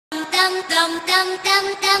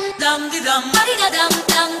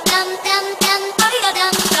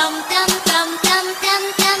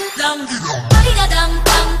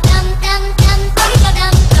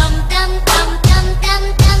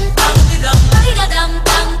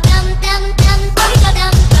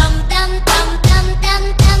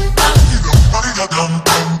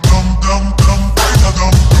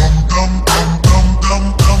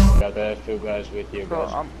Got the two guys with you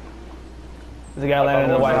guys. There's a guy landing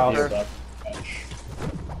in the White House.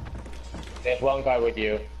 There's one guy with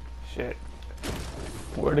you. Shit.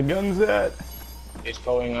 Where the guns at? He's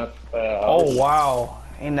going up. Oh wow.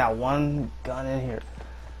 Ain't that one gun in here.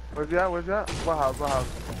 Where's he at? Where's he at? What house? What house?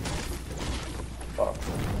 Fuck.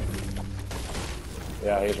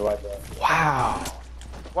 Yeah, he's right there. Wow.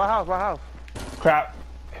 What house? What house? Crap.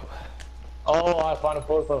 Oh, I found a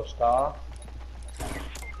bulletproof car.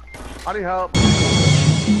 I need help.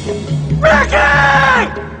 Ricky!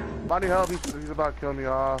 I need help. He's about to kill me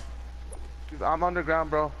off. I'm underground,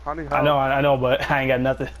 bro. I need help. I know, but I ain't got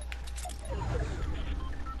nothing.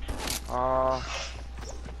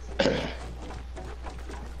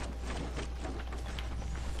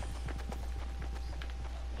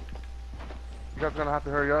 You guys gonna have to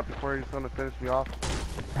hurry up before he's gonna finish me off.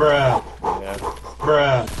 Bruh. Yeah.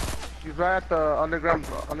 Bruh. He's right at the underground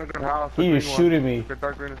house. He is shooting me. The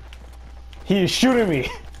dark green. He is shooting me.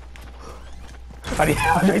 Right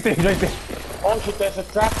there, right there. Oh shit, there's a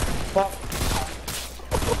trap. Fuck.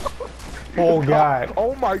 Oh god.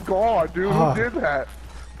 Oh my god, dude, who did that?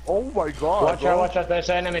 Oh my god. Watch out, there's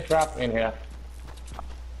an enemy trap in here.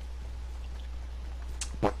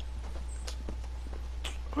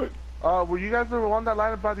 Were you guys the one that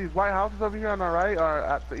lied about these white houses over here on our right, or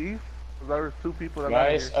at the east? There was two people that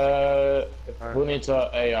guys, who needs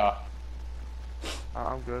a AR?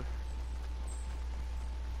 I'm good.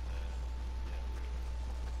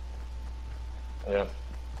 Yeah.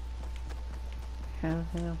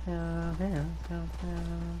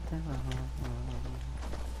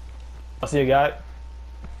 I see a guy.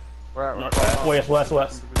 Right.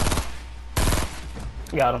 West.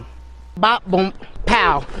 Got him. Bop, boom,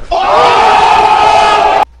 pow.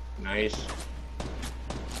 Nice.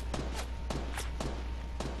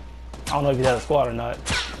 I don't know if he had a squad or not.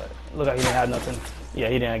 But look like he didn't have nothing. Yeah,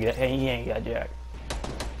 he didn't get. He ain't got jack.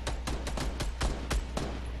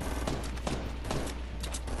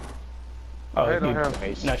 Oh, Hey, no,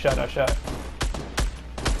 Nice. no shot. Nice.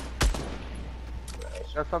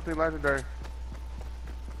 That's something legendary.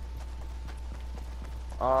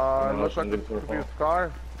 It looks like it could be a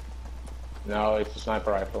scar. No, it's a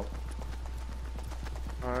sniper rifle.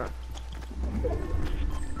 Alright.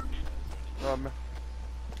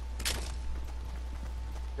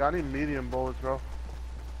 Yeah, I need medium bullets, bro.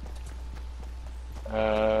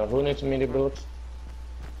 Who needs medium bullets?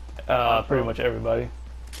 Pretty much everybody.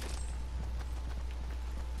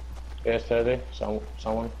 Yes, 30.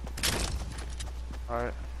 Someone.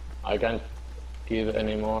 Alright. I can't give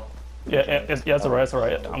any more. Yeah, it's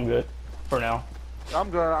alright. I'm good for now. I'm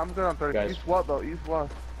good on 30. Guys. East what though? East what?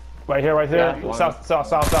 Right here. Yeah, South.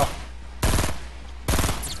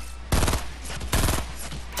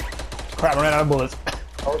 Crap, I ran out of bullets.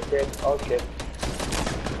 Oh shit.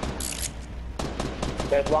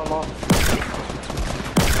 There's one more.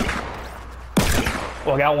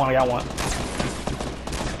 Well, I got one.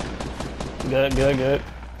 Good.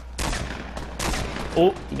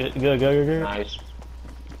 Oh, good. Nice.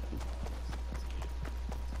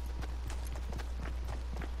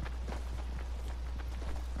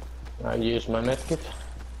 I use my medkit.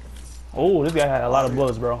 Oh, this guy had a lot of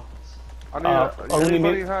bullets, bro. I need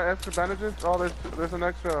anybody have extra bandages? Oh, there's an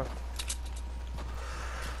extra.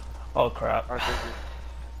 Oh crap. Alright, thank you.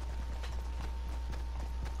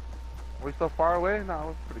 Are we still far away? No,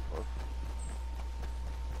 we're pretty close.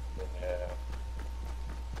 Yeah.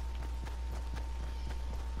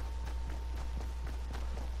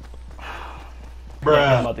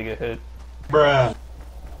 I'm about to get hit. Bruh.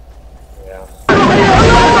 Yeah.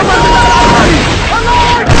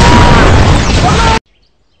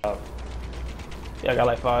 Yeah, I got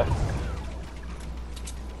like 5.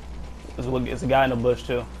 It's a guy in the bush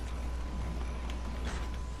too.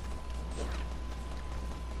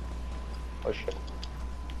 Oh shit.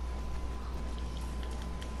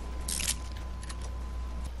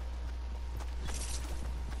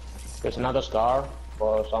 There's another scar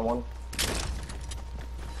for someone.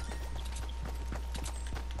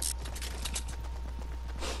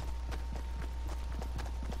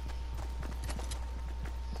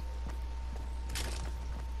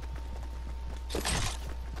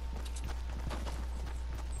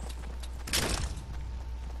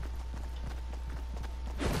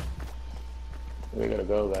 We gotta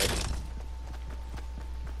go, guys.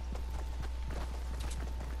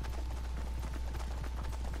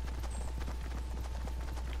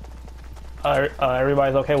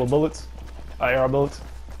 Everybody's okay with bullets? AR bullets?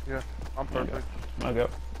 Yeah, I'm perfect. Okay.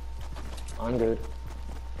 I'm good.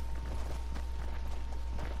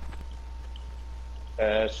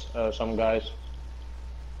 There's some guys.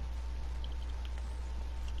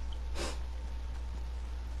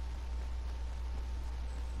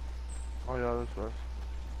 Oh yeah, this was.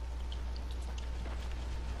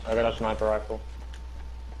 I got a sniper rifle.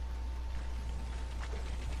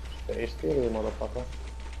 Stay still, you motherfucker.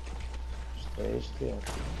 Stay still.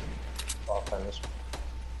 Oh, I missed.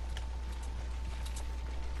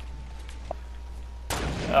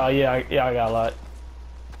 Yeah, I got a lot.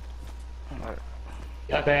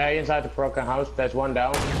 Okay, inside the broken house. There's one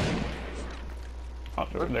down. Oh,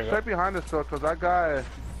 there you go. Straight behind us though, cause that guy.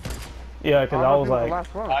 Yeah, because I was The like,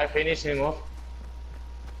 last one. I finished him off.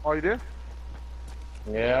 Oh, you did?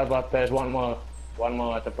 Yeah, but there's one more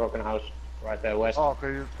at the broken house, right there west. Oh, okay.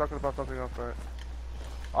 You're talking about something else,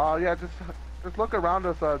 right? Yeah, just look around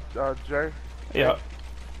us, Jay. yeah.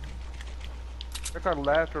 Check on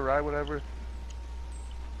left or right, whatever.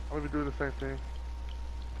 I'm gonna be doing the same thing.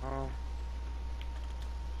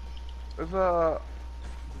 Is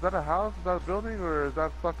that a house? Is that a building, or is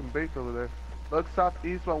that fucking base over there? Look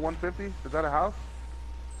southeast about 150. Is that a house?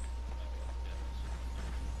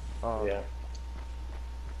 Oh Yeah.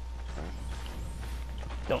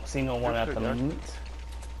 Don't see no one at the moment.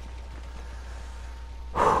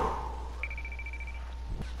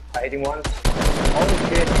 Hitting one. Oh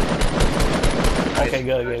shit. Okay,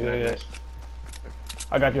 good.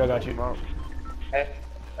 I got you. Hey,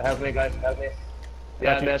 help me guys, help me.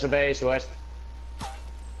 Yeah, you. there's a base west.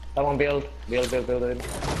 Someone build.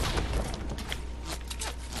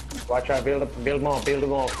 Watch out, build more. Be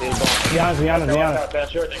honest. They're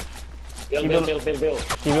shooting. Build.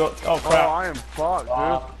 Keep it. Oh Oh, crap. I am fucked,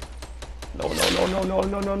 No.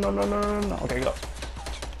 Okay, go. dude.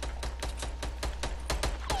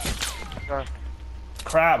 Okay.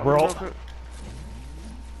 Crap, bro.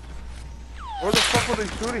 Where the fuck were they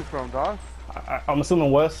shooting from, dog? I'm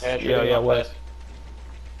assuming west. Yeah, west.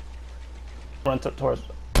 Run towards.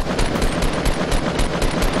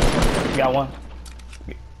 Got one.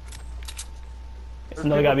 There's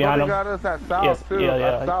another guy behind him. Got us at south Yes, too.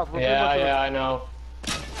 yeah. At south. Yeah, I know.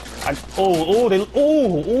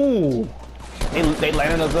 They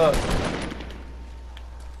landed us up.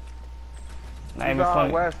 Not even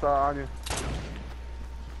funny. West on you.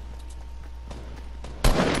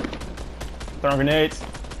 Throwing grenades.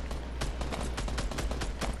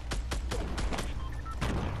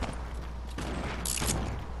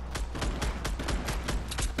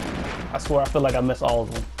 I swear, I feel like I missed all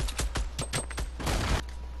of them.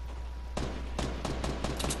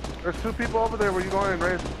 There's two people over there. Where you going,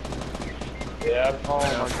 Ray? Yeah. Oh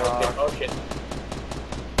my god. Oh shit.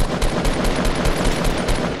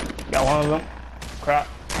 Got one of them. Crap.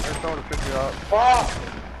 There's someone to pick you up. Oh!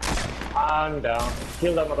 I'm down.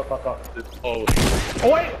 Kill that motherfucker. Oh.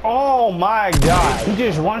 Oh wait! Oh my god! He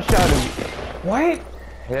just one-shotted me. What?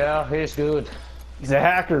 Yeah, he's good. He's a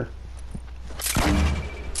hacker.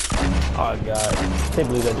 Oh god! Can't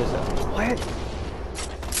believe that just happened. What?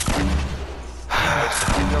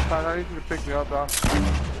 Yo, Pat, I need you to pick me up, dog.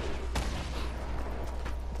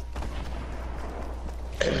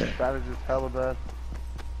 That is just hella bad.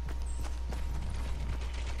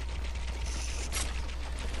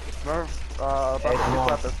 Remember,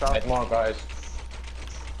 about the south. 8 more guys.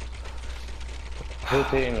 Two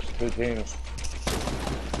teams.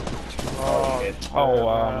 Oh, shit. Oh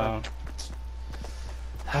wow, man.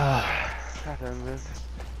 God damn it.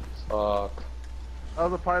 Fuck.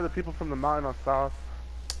 Those are probably the people from the mountain on south.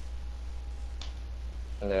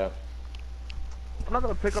 Yeah. I'm not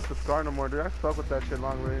gonna pick up the SCAR no more, dude. I suck with that shit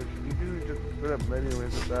long range. You do just put up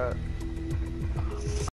anyways with that.